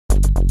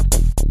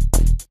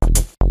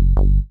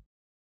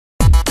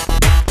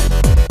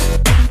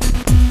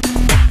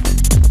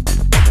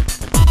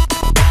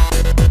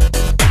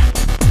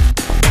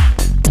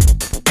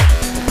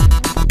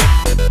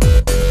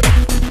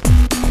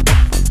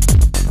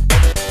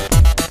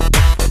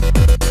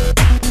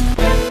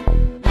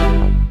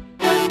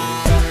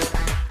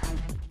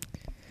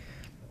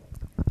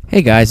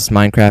Hey guys, it's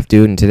Minecraft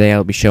Dude, and today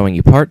I'll be showing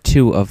you part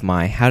 2 of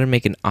my how to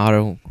make an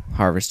auto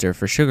harvester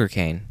for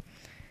sugarcane.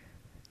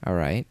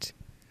 Alright,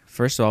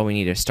 first of all we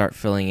need to start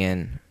filling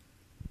in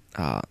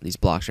these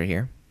blocks right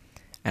here.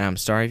 And I'm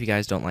sorry if you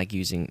guys don't like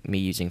me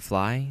using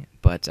fly,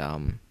 but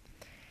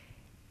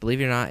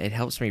believe it or not, it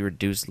helps me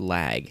reduce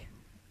lag.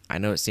 I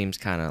know it seems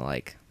kind of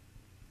like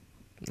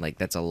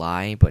that's a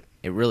lie, but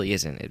it really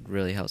isn't. It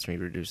really helps me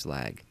reduce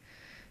lag.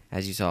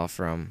 As you saw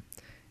from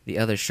the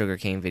other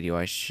sugarcane video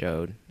I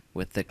showed,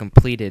 with the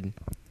completed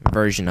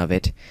version of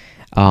it,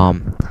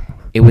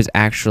 it was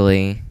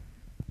actually,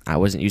 I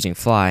wasn't using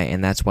fly,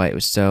 and that's why it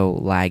was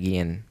so laggy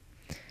and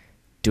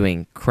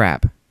doing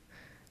crap.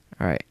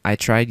 Alright, I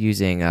tried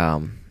using,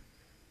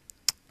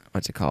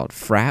 what's it called,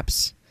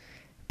 Fraps,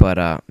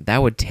 but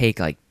that would take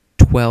like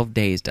 12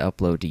 days to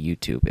upload to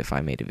YouTube if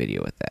I made a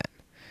video with that.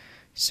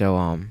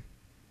 So,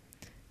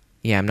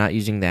 yeah, I'm not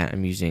using that.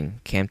 I'm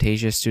using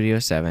Camtasia Studio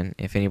 7.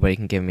 If anybody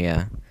can give me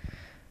a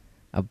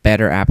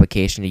better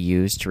application to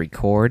use to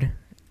record,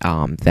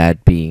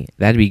 that'd be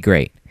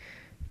great.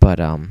 But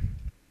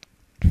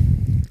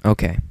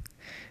okay,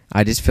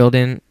 I just filled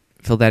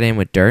that in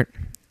with dirt,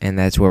 and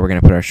that's where we're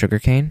gonna put our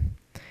sugarcane.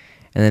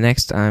 And the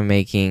next, I'm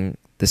making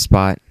the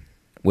spot,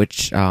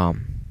 which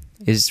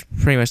is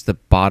pretty much the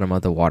bottom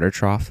of the water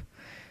trough,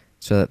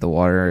 so that the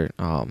water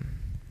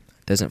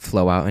doesn't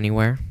flow out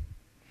anywhere.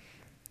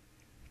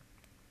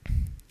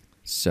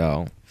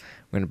 So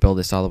we're gonna build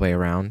this all the way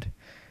around,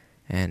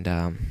 and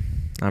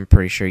I'm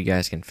pretty sure you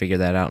guys can figure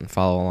that out and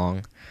follow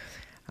along.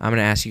 I'm going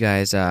to ask you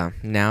guys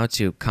now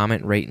to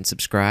comment, rate, and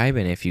subscribe.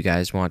 And if you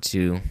guys want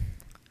to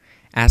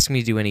ask me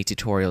to do any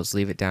tutorials,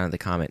 leave it down in the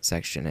comment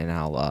section, and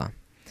I'll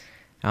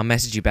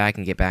message you back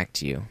and get back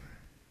to you.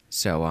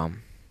 So,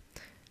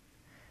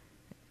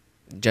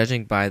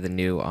 judging by the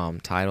new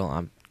title,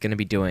 I'm going to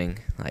be doing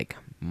like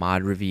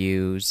mod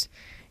reviews,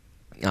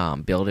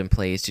 build and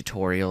plays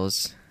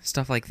tutorials,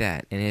 stuff like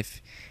that. And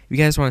if you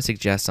guys want to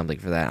suggest something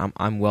for that,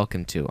 I'm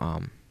welcome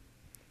to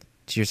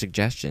your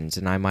suggestions,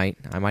 and I might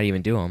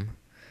even do them.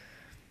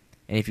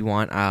 And if you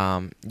want,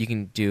 you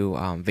can do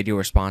video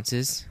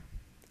responses,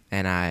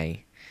 and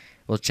I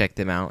will check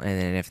them out, and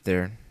then if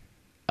they're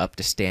up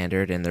to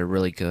standard and they're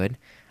really good,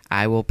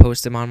 I will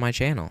post them on my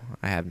channel.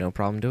 I have no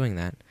problem doing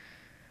that.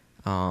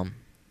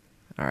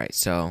 Alright,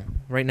 so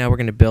right now we're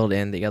going to build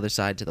in the other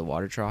side to the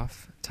water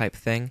trough type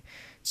thing,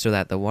 so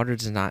that the water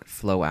does not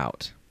flow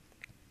out.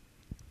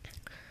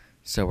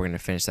 So we're going to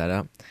finish that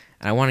up.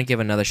 And I want to give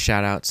another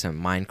shout out to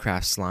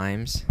Minecraft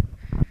Slimes.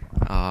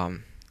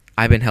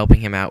 I've been helping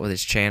him out with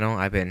his channel.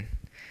 I've been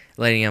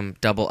letting him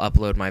double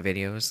upload my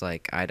videos.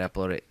 Like, I'd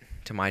upload it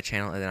to my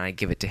channel, and then I'd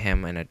give it to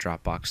him in a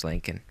Dropbox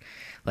link and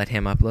let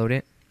him upload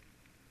it.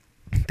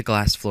 The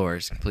glass floor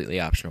is completely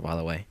optional, by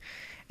the way.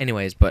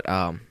 Anyways, but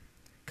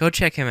go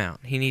check him out.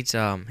 He needs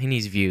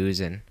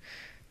views and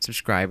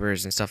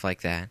subscribers and stuff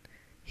like that.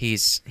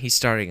 He's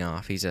starting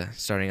off. He's a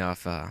starting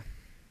off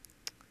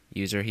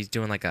user. He's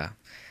doing like a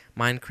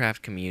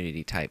Minecraft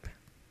community type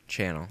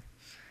channel,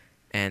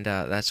 and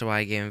that's why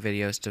I gave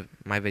him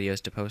my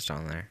videos to post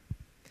on there.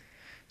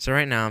 So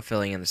right now I'm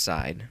filling in the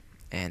side,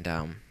 and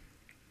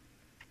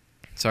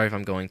sorry if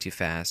I'm going too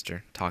fast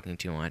or talking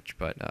too much,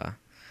 but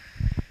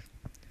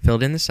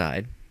filled in the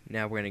side.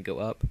 Now we're gonna go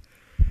up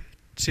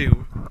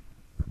to,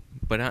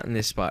 but not in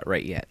this spot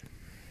right yet.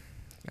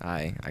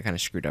 I kind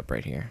of screwed up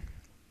right here.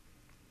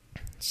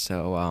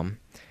 So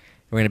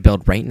we're gonna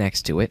build right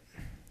next to it,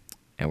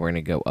 and we're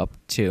gonna go up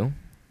to,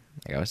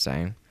 like I was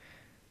saying,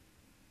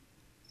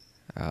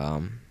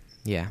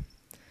 yeah,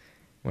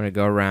 we're gonna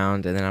go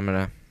around, and then I'm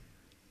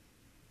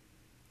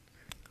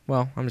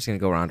just gonna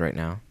go around right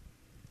now.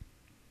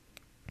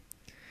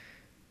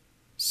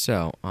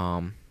 So,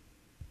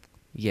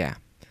 yeah,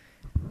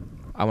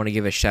 I want to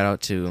give a shout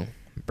out to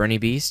Bernie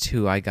Beast,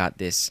 who I got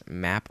this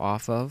map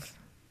off of.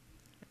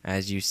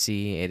 As you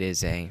see, it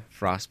is a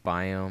frost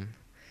biome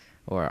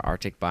or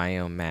Arctic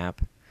biome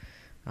map.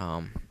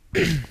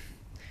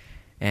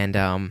 And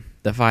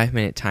the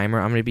 5-minute timer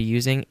I'm going to be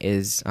using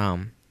is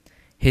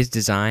his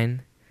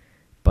design,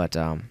 but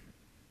I'm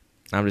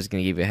just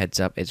going to give you a heads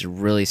up. It's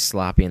really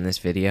sloppy in this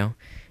video.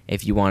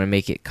 If you want to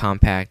make it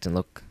compact and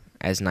look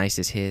as nice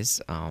as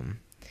his,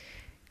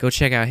 go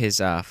check out his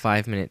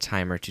 5-minute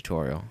timer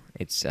tutorial.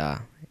 It's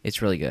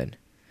really good.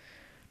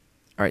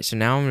 All right, so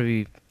now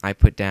I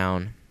put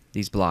down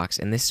these blocks,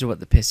 and this is what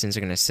the pistons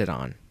are going to sit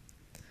on.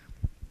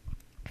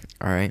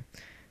 All right,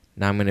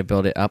 now I'm going to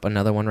build it up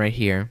another one right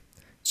here,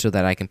 so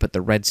that I can put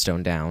the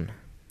redstone down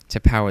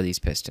to power these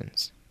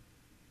pistons.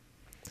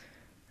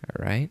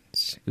 Alright,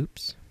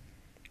 oops.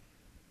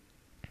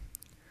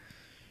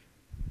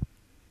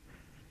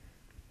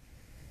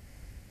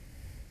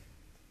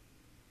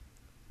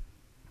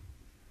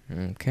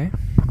 Okay.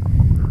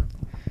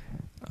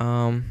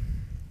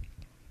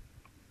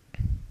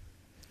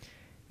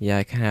 Yeah,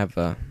 I kind of have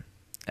a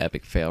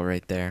epic fail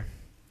right there,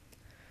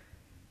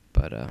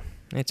 but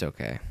it's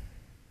okay.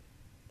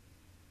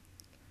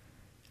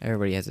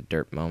 Everybody has a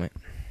derp moment.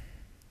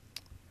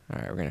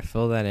 Alright, we're going to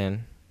fill that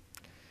in.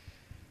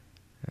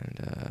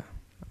 And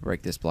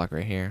break this block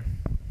right here,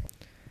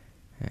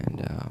 and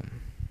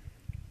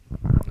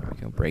there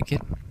we go, break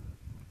it.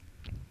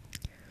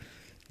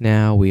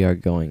 Now we are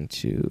going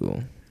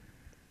to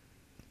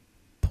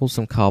pull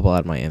some cobble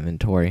out of my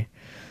inventory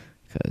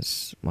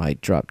because my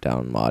drop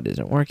down mod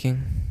isn't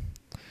working,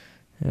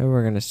 and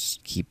we're gonna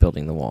keep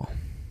building the wall.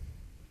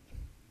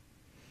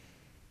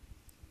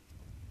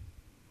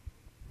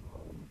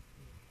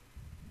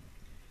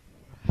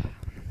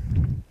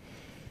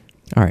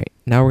 Alright,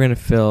 now we're going to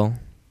fill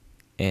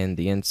in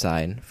the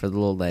inside for the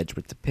little ledge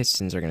which the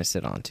pistons are going to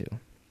sit on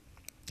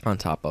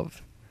top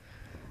of.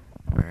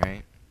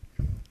 Alright.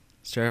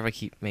 Sorry if I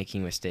keep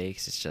making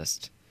mistakes,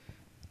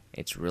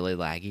 it's really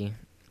laggy.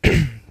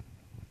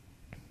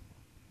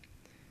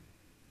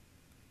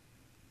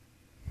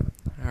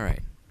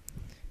 Alright.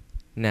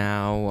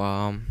 Now,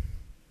 I'm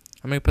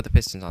going to put the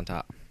pistons on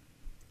top.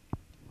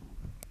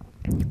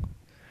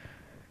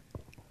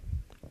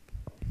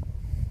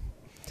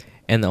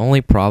 And the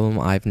only problem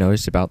I've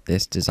noticed about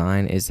this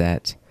design is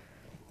that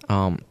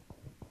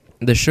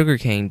the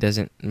sugarcane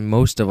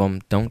most of them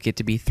don't get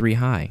to be 3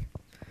 high.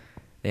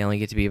 They only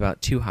get to be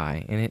about 2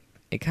 high, and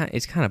it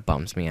kind of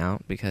bums me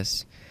out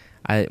because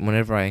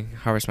whenever I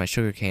harvest my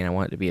sugarcane, I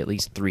want it to be at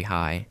least 3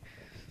 high.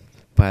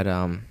 But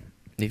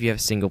if you have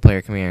single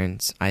player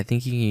commands, I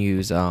think you can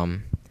use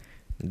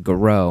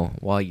grow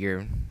while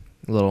your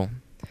little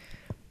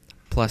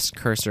plus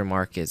cursor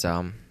mark is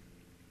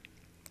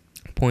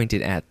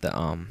pointed at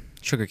the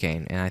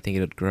sugarcane, and I think it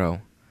would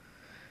grow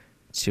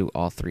to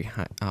all three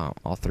high. All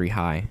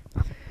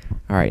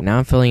right, now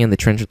I'm filling in the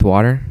trench with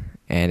water,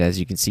 and as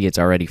you can see, it's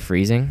already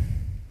freezing.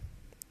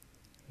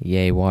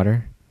 Yay,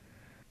 water!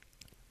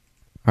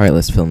 All right,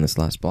 let's fill in this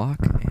last block,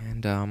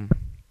 and now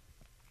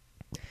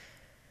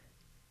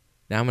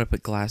I'm gonna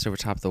put glass over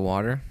top of the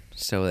water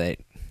so that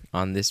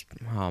on this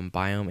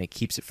biome it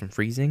keeps it from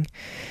freezing,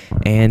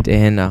 and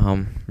in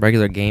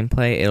regular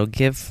gameplay, it'll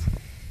give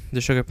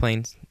the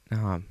sugarcane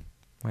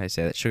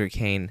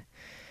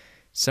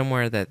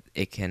somewhere that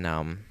it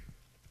can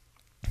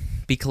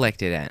be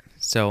collected at.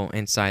 So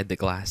inside the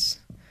glass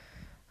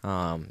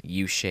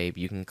U shape,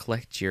 you can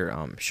collect your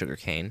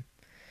sugarcane,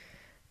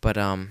 but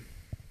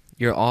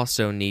you'll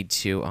also need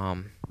to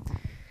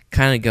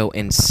kind of go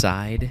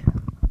inside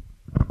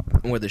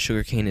where the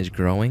sugarcane is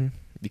growing,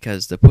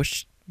 because the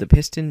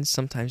pistons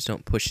sometimes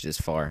don't push it as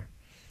far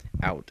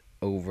out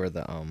over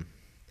the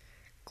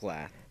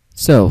glass.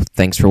 So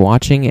thanks for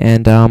watching,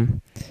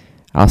 and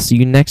I'll see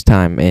you next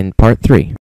time in part 3.